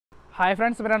Hi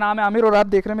friends, मेरा नाम है आमिर और आप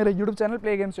देख रहे हैं मेरे YouTube channel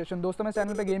play game station. दोस्तों मैं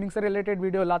चैनल पे गेमिंग से रिलेटेड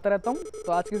वीडियो लाता रहता हूँ।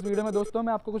 तो आज की इस वीडियो में दोस्तों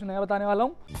मैं आपको कुछ नया बताने वाला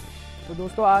हूँ। तो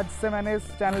दोस्तों आज से मैंने इस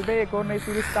चैनल पे एक और नई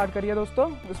सीरीज स्टार्ट करी है दोस्तों।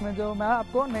 उसमें जो मैं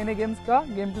आपको नए नए गेम्स का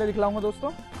गेम प्ले दिखलाऊँगा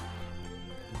दोस्तों।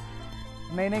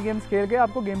 नए नए गेम्स खेल के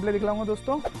आपको गेम प्ले दिखलाऊँगा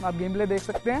दोस्तों। आप गेम प्ले देख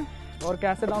सकते हैं और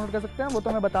कैसे डाउनलोड कर सकते हैं वो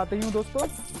तो मैं बताते ही हूँ दोस्तों।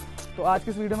 तो आज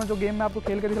की इस वीडियो में जो गेम मैं आपको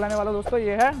खेल के दिखलाने वाला दोस्तों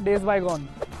ये है डेज बायगॉन।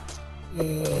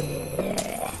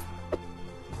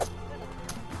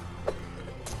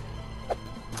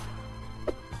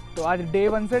 तो आज डे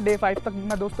 1 से डे 5 तक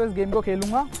मैं दोस्तों इस गेम को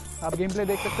खेलूंगा। आप गेम प्ले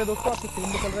देख सकते हैं दोस्तों, आपकी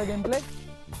स्क्रीन पे चल रहा है गेम प्ले।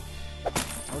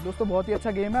 और दोस्तों बहुत ही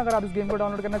अच्छा गेम है। अगर आप इस गेम को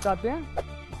डाउनलोड करना चाहते हैं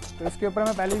तो इसके ऊपर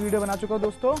मैं पहले वीडियो बना चुका हूँ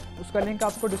दोस्तों। उसका लिंक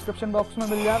आपको डिस्क्रिप्शन बॉक्स में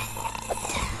मिल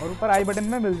जाएगा और ऊपर आई बटन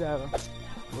में मिल जाएगा।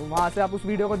 तो वहाँ से आप उस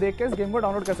वीडियो को देख के इस गेम को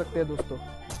डाउनलोड कर सकते हैं दोस्तों।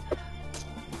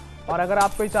 और अगर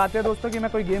आप कोई चाहते हैं दोस्तों कि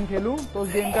मैं कोई गेम खेलूँ तो उस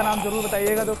गेम का नाम ज़रूर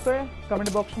बताइएगा दोस्तों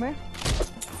कमेंट बॉक्स में।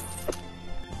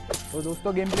 तो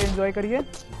दोस्तों गेम प्ले एंजॉय करिए।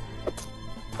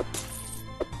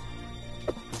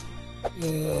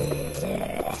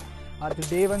 आज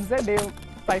डे 1 से डे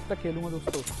 5 तक खेलूंगा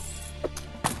दोस्तों।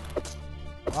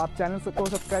 आप चैनल को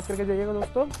सब्सक्राइब करके जाइएगा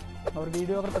दोस्तों। और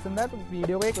वीडियो अगर पसंद आए तो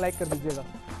वीडियो को एक लाइक कर दीजिएगा।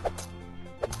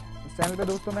 इस चैनल पे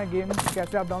दोस्तों मैं गेम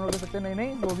कैसे आप डाउनलोड कर सकते हैं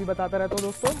नहीं वो भी बताता रहता हूँ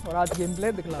दोस्तों। और आज गेम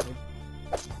प्ले दिखला दूँ।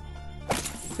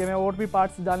 इसके मैं और भी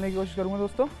पार्ट्स डालने की कोशिश करूँगा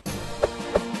दोस्तों।